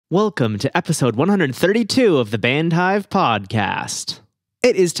Welcome to episode 132 of the Band Hive Podcast.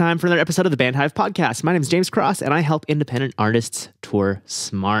 It is time for another episode of the Band Hive Podcast. My name is James Cross, and I help independent artists tour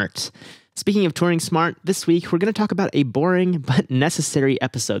smart. Speaking of touring smart, this week we're going to talk about a boring but necessary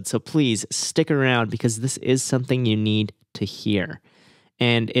episode, so please stick around because this is something you need to hear.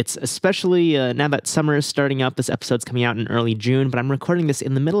 And it's especially now that summer is starting up. This episode's coming out in early June, but I'm recording this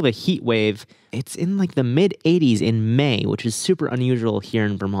in the middle of a heat wave. It's in like the mid-80s in May, which is super unusual here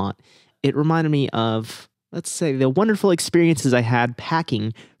in Vermont. It reminded me of, let's say, the wonderful experiences I had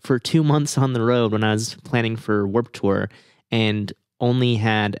packing for 2 months on the road when I was planning for Warped Tour and only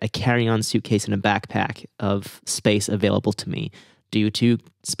had a carry-on suitcase and a backpack of space available to me due to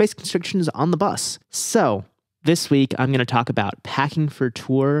space constrictions on the bus. So this week, I'm going to talk about packing for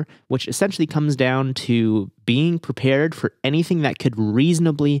tour, which essentially comes down to being prepared for anything that could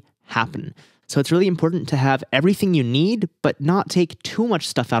reasonably happen. So it's really important to have everything you need, but not take too much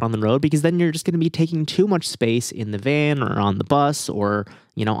stuff out on the road, because then you're just going to be taking too much space in the van or on the bus or,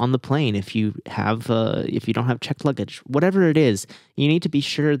 on the plane if you don't have checked luggage. Whatever it is, you need to be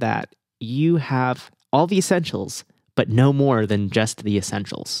sure that you have all the essentials, but no more than just the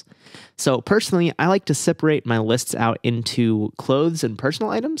essentials. So personally, I like to separate my lists out into clothes and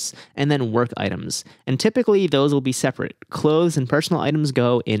personal items, and then work items. And typically those will be separate. Clothes and personal items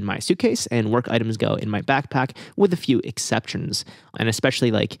go in my suitcase, and work items go in my backpack, with a few exceptions. And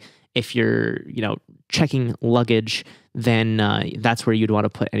especially like if you're, checking luggage, then that's where you'd want to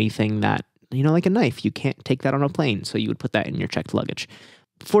put anything that, like a knife. You can't take that on a plane, so you would put that in your checked luggage.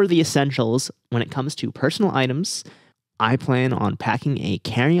 For the essentials, when it comes to personal items, I plan on packing a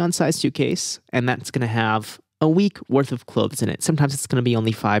carry-on size suitcase, and that's going to have a week worth of clothes in it. Sometimes it's going to be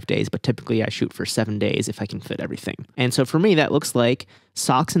only 5 days, but typically I shoot for 7 days if I can fit everything. And so for me, that looks like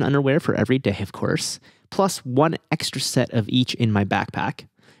socks and underwear for every day, of course, plus one extra set of each in my backpack.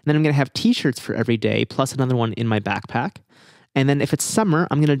 And then I'm going to have t-shirts for every day, plus another one in my backpack. And then if it's summer,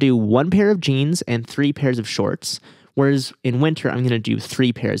 I'm going to do 1 pair of jeans and 3 pairs of shorts. Whereas in winter, I'm going to do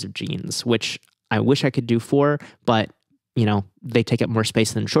 3 pairs of jeans, which I wish I could do 4, but they take up more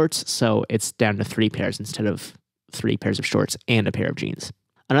space than shorts, so it's down to 3 pairs instead of 3 pairs of shorts and a pair of jeans.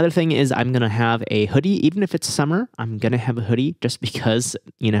 Another thing is I'm going to have a hoodie. Even if it's summer, I'm going to have a hoodie just because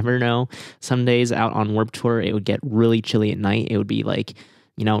you never know. Some days out on Warped Tour, it would get really chilly at night. It would be like,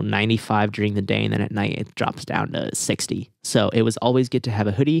 95 during the day, and then at night it drops down to 60. So it was always good to have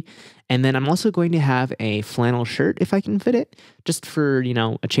a hoodie. And then I'm also going to have a flannel shirt if I can fit it, just for,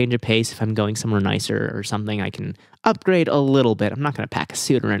 a change of pace. If I'm going somewhere nicer or something, I can upgrade a little bit. I'm not going to pack a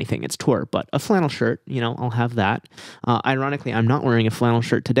suit or anything. It's tour, but a flannel shirt, I'll have that. Ironically, I'm not wearing a flannel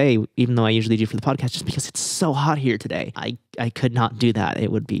shirt today, even though I usually do for the podcast, just because it's so hot here today. I could not do that.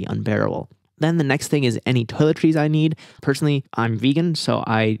 It would be unbearable. Then the next thing is any toiletries I need. Personally, I'm vegan, so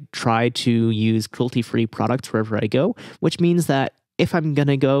I try to use cruelty-free products wherever I go, which means that if I'm going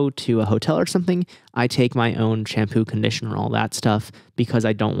to go to a hotel or something, I take my own shampoo, conditioner, all that stuff, because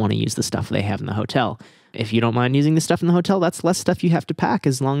I don't want to use the stuff they have in the hotel. If you don't mind using the stuff in the hotel, that's less stuff you have to pack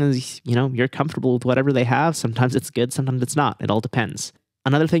as long as, you're comfortable with whatever they have. Sometimes it's good, sometimes it's not. It all depends.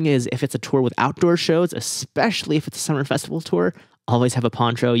 Another thing is if it's a tour with outdoor shows, especially if it's a summer festival tour, always have a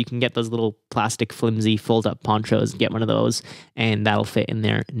poncho. You can get those little plastic flimsy fold-up ponchos, get one of those, and that'll fit in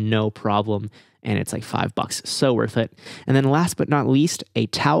there no problem. And it's like $5, so worth it. And then last but not least, a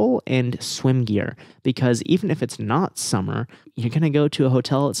towel and swim gear, because even if it's not summer, you're going to go to a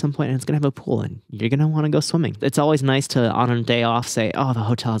hotel at some point and it's going to have a pool and you're going to want to go swimming. It's always nice to, on a day off, say, oh, the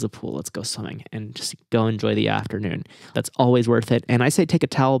hotel has a pool, let's go swimming, and just go enjoy the afternoon. That's always worth it. And I say take a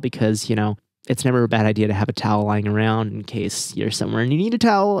towel because, it's never a bad idea to have a towel lying around in case you're somewhere and you need a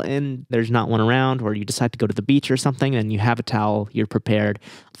towel and there's not one around, or you decide to go to the beach or something and you have a towel, you're prepared.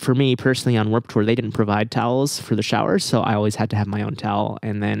 For me personally on Warped Tour, they didn't provide towels for the showers, so I always had to have my own towel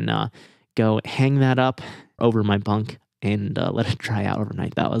and then go hang that up over my bunk and let it dry out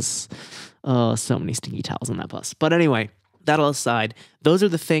overnight. That was so many stinky towels on that bus. But anyway, that all aside, those are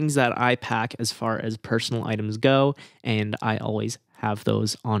the things that I pack as far as personal items go, and I always have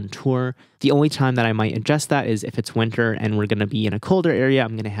those on tour. The only time that I might adjust that is if it's winter and we're going to be in a colder area.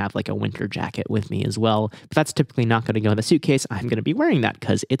 I'm going to have like a winter jacket with me as well, but that's typically not going to go in the suitcase. I'm going to be wearing that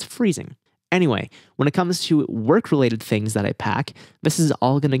because it's freezing. Anyway, when it comes to work-related things that I pack, this is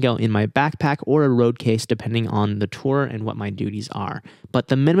all going to go in my backpack or a road case depending on the tour and what my duties are. But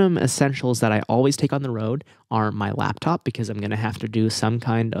the minimum essentials that I always take on the road are my laptop because I'm going to have to do some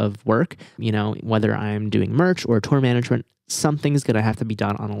kind of work, whether I'm doing merch or tour management. Something's going to have to be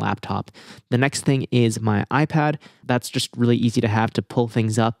done on a laptop. The next thing is my iPad. That's just really easy to have to pull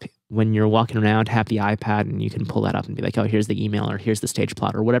things up when you're walking around, have the iPad and you can pull that up and be like, oh, here's the email or here's the stage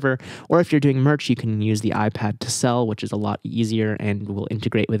plot or whatever. Or if you're doing merch, you can use the iPad to sell, which is a lot easier and will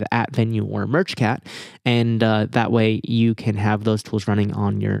integrate with @Venue or MerchCat. And that way you can have those tools running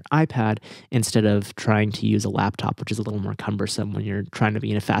on your iPad instead of trying to use a laptop, which is a little more cumbersome when you're trying to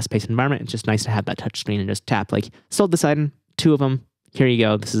be in a fast-paced environment. It's just nice to have that touch screen and just tap like, sold this item, 2 of them. Here you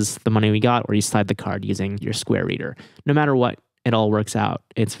go. This is the money we got. Or you slide the card using your Square reader. No matter what, it all works out.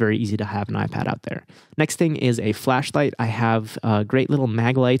 It's very easy to have an iPad out there. Next thing is a flashlight. I have great little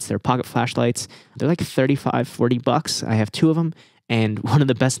mag lights. They're pocket flashlights. They're like $35-$40. I have 2 of them. And one of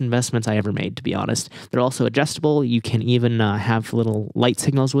the best investments I ever made, to be honest. They're also adjustable. You can even have little light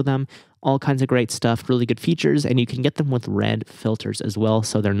signals with them. All kinds of great stuff, really good features, and you can get them with red filters as well,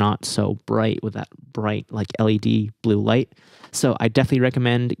 so they're not so bright with that bright like LED blue light. So I definitely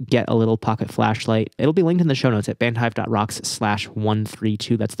recommend get a little pocket flashlight. It'll be linked in the show notes at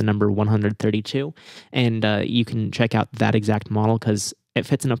bandhive.rocks/132. That's the number 132. And you can check out that exact model because it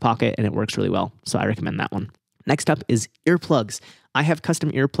fits in a pocket and it works really well. So I recommend that one. Next up is earplugs. I have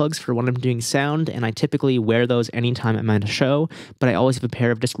custom earplugs for when I'm doing sound, and I typically wear those anytime I'm at a show, but I always have a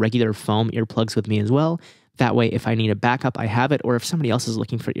pair of just regular foam earplugs with me as well. That way, if I need a backup, I have it, or if somebody else is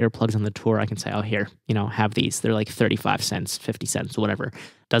looking for earplugs on the tour, I can say, oh, here, have these. They're like 35 cents, 50 cents, whatever.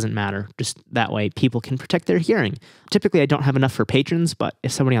 Doesn't matter. Just that way, people can protect their hearing. Typically, I don't have enough for patrons, but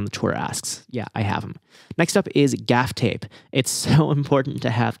if somebody on the tour asks, yeah, I have them. Next up is gaff tape. It's so important to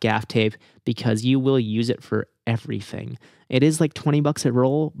have gaff tape because you will use it for everything. It is like $20 a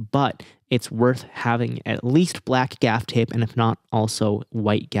roll, but it's worth having at least black gaff tape, and if not, also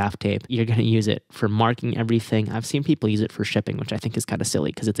white gaff tape. You're going to use it for marking everything. I've seen people use it for shipping, which I think is kind of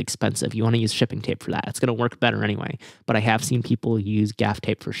silly because it's expensive. You want to use shipping tape for that. It's going to work better anyway. But I have seen people use gaff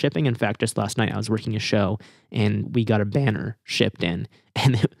tape for shipping. In fact, just last night I was working a show and we got a banner shipped in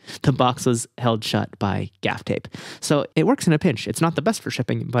and the box was held shut by gaff tape. So it works in a pinch. It's not the best for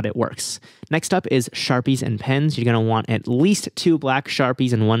shipping, but it works. Next up is Sharpies and pens. You're going to want at least 2 black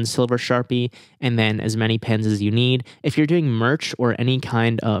Sharpies and 1 silver Sharpie, and then as many pens as you need. If you're doing merch or any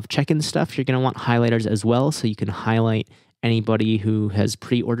kind of check-in stuff, you're going to want highlighters as well, so you can highlight anybody who has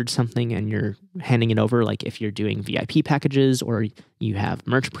pre-ordered something and you're handing it over. Like if you're doing VIP packages or you have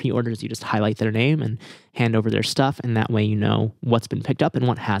merch pre-orders, you just highlight their name and hand over their stuff, and that way you know what's been picked up and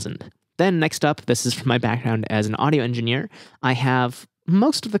what hasn't. Then next up, this is from my background as an audio engineer, I have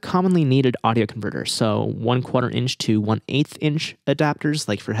most of the commonly needed audio converters. So 1/4 inch to 1/8 inch adapters,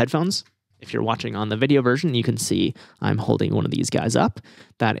 like for headphones. If you're watching on the video version, you can see I'm holding one of these guys up.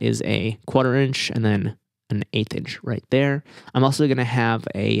 That is a 1/4 inch and then an 1/8 inch right there. I'm also going to have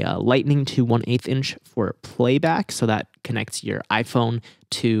a lightning to 1/8 inch for playback. So that connects your iPhone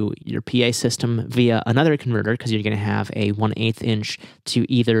to your PA system via another converter, because you're going to have a 1/8 inch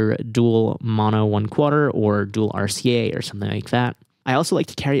to either dual mono 1/4 or dual RCA or something like that. I also like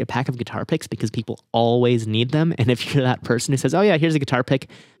to carry a pack of guitar picks because people always need them. And if you're that person who says, oh yeah, here's a guitar pick,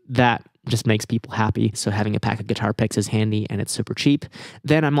 that just makes people happy. So having a pack of guitar picks is handy and it's super cheap.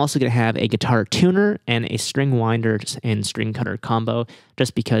 Then I'm also going to have a guitar tuner and a string winder and string cutter combo,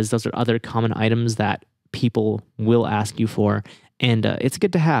 just because those are other common items that people will ask you for. And it's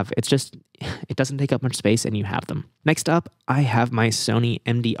good to have. It's just, it doesn't take up much space and you have them. Next up, I have my Sony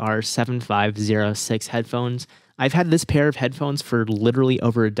MDR7506 headphones. I've had this pair of headphones for literally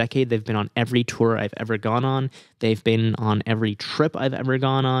over a decade. They've been on every tour I've ever gone on. They've been on every trip I've ever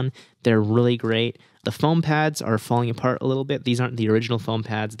gone on. They're really great. The foam pads are falling apart a little bit. These aren't the original foam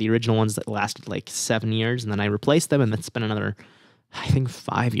pads. The original ones that lasted like 7 years, and then I replaced them, and it's been another, I think,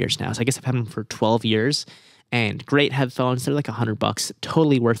 5 years now. So I guess I've had them for 12 years. And great headphones. They're like $100.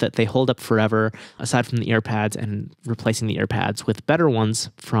 Totally worth it. They hold up forever, aside from the ear pads and replacing the ear pads with better ones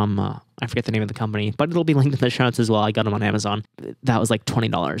from, I forget the name of the company, but it'll be linked in the show notes as well. I got them on Amazon. That was like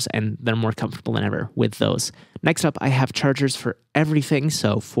 $20, and they're more comfortable than ever with those. Next up, I have chargers for everything.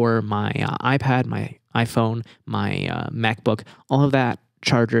 So for my iPad, my iPhone, my MacBook, all of that,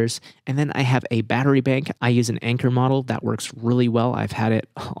 chargers. And then I have a battery bank. I use an Anker model that works really well. I've had it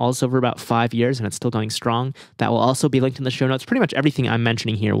also for about 5 years and it's still going strong. That will also be linked in the show notes. Pretty much everything I'm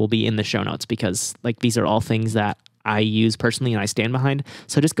mentioning here will be in the show notes, because like these are all things that I use personally and I stand behind.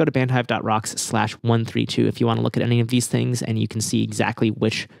 So just go to bandhive.rocks/132 if you want to look at any of these things, and you can see exactly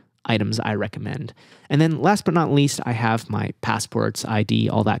which items I recommend. And then last but not least, I have my passports, ID,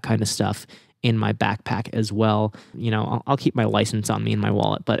 all that kind of stuff in my backpack as well. I'll keep my license on me in my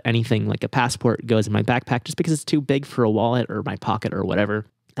wallet, but anything like a passport goes in my backpack just because it's too big for a wallet or my pocket or whatever.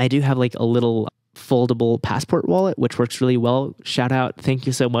 I do have like a little foldable passport wallet, which works really well. Shout out, thank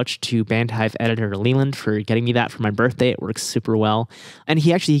you so much to Bandhive editor Leland for getting me that for my birthday. It works super well. And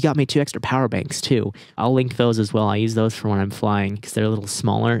he got me 2 extra power banks too. I'll link those as well. I use those for when I'm flying because they're a little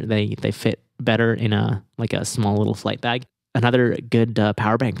smaller. They fit better in a small little flight bag. Another good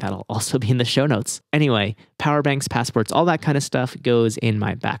power bank that'll also be in the show notes. Anyway, power banks, passports, all that kind of stuff goes in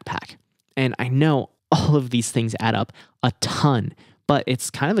my backpack. And I know all of these things add up a ton, but it's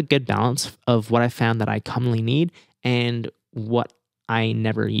kind of a good balance of what I found that I commonly need and what I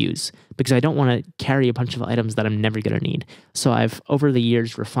never use, because I don't want to carry a bunch of items that I'm never going to need. So I've, over the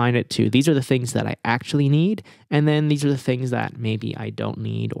years, refined it to these are the things that I actually need, and then these are the things that maybe I don't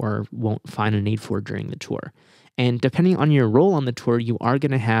need or won't find a need for during the tour. And depending on your role on the tour, you are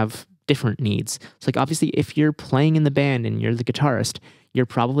going to have different needs. So like obviously, if you're playing in the band and you're the guitarist, you're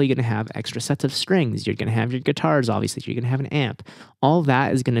probably going to have extra sets of strings. You're going to have your guitars, obviously. You're going to have an amp. All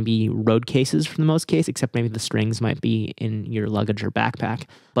that is going to be road cases for the most case, except maybe the strings might be in your luggage or backpack.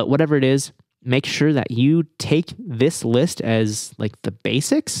 But whatever it is, make sure that you take this list as like the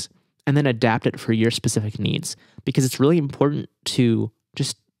basics and then adapt it for your specific needs, because it's really important to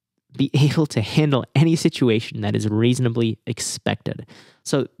just be able to handle any situation that is reasonably expected.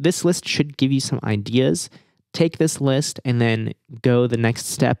 So this list should give you some ideas. Take this list and then go the next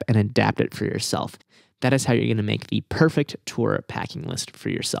step and adapt it for yourself. That is how you're going to make the perfect tour packing list for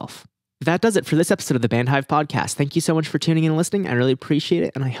yourself. That does it for this episode of the Bandhive podcast. Thank you so much for tuning in and listening. I really appreciate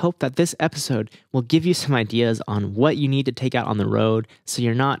it. And I hope that this episode will give you some ideas on what you need to take out on the road so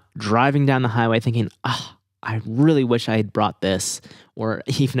you're not driving down the highway thinking, I really wish I had brought this. Or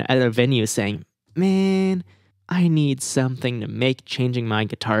even at a venue saying, man, I need something to make changing my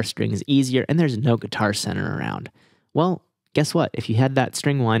guitar strings easier, and there's no guitar center around. Well, guess what? If you had that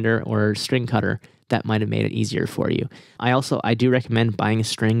string winder or string cutter, that might have made it easier for you. I do recommend buying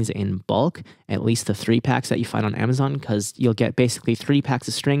strings in bulk, at least the 3-packs that you find on Amazon, because you'll get basically 3 packs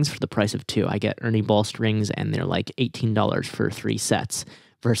of strings for the price of 2. I get Ernie Ball strings, and they're like $18 for 3 sets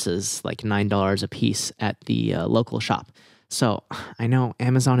versus like $9 a piece at the local shop. So I know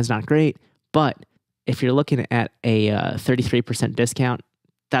Amazon is not great, but if you're looking at a 33% discount,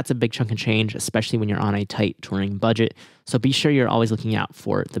 that's a big chunk of change, especially when you're on a tight touring budget. So be sure you're always looking out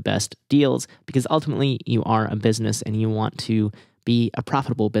for the best deals, because ultimately you are a business and you want to be a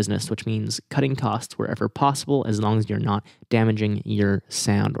profitable business, which means cutting costs wherever possible as long as you're not damaging your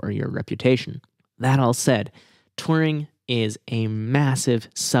sound or your reputation. That all said, touring is a massive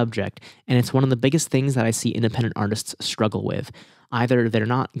subject, and it's one of the biggest things that I see independent artists struggle with. Either they're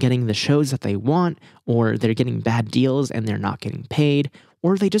not getting the shows that they want, or they're getting bad deals and they're not getting paid,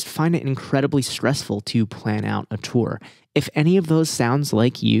 or they just find it incredibly stressful to plan out a tour. If any of those sounds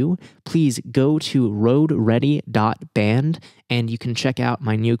like you, please go to roadready.band and you can check out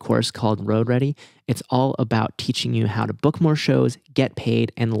my new course called Road Ready. It's all about teaching you how to book more shows, get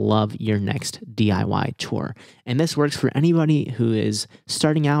paid, and love your next DIY tour. And this works for anybody who is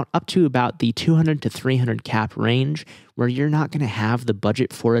starting out up to about the 200 to 300 cap range, where you're not going to have the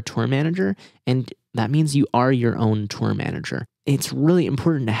budget for a tour manager, and that means you are your own tour manager. It's really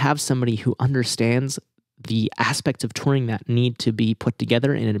important to have somebody who understands the aspects of touring that need to be put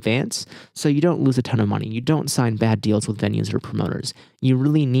together in advance so you don't lose a ton of money. You don't sign bad deals with venues or promoters. You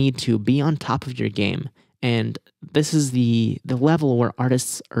really need to be on top of your game. And this is the level where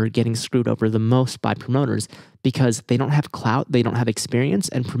artists are getting screwed over the most by promoters, because they don't have clout, they don't have experience,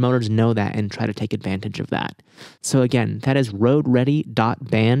 and promoters know that and try to take advantage of that. So again, that is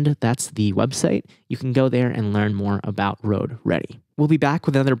roadready.band. That's the website. You can go there and learn more about Road Ready. We'll be back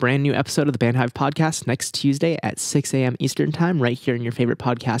with another brand new episode of the Bandhive podcast next Tuesday at 6 a.m. Eastern Time, right here in your favorite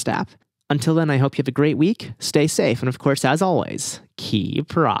podcast app. Until then, I hope you have a great week, stay safe, and of course, as always,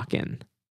 keep rocking.